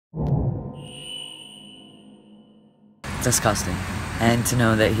disgusting. And to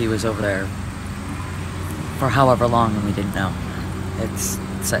know that he was over there for however long and we didn't know. It's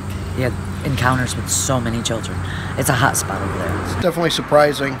sick. He had encounters with so many children. It's a hot spot over there. It's definitely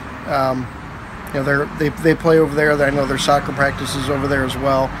surprising. You know, they play over there. I know there's soccer practices over there as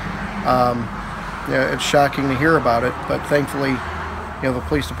well. Yeah, it's shocking to hear about it, but thankfully, you know, the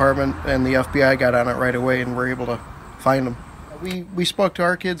police department and the FBI got on it right away and were able to find him. We spoke to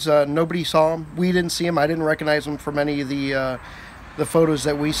our kids. Nobody saw him. We didn't see him. I didn't recognize him from any of the photos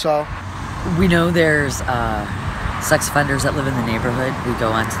that we saw. We know there's sex offenders that live in the neighborhood. We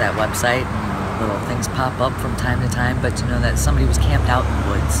go onto that website and little things pop up from time to time, but to know that somebody was camped out in the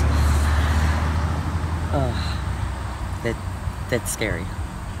woods, that's scary.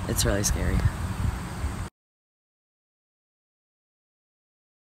 It's really scary.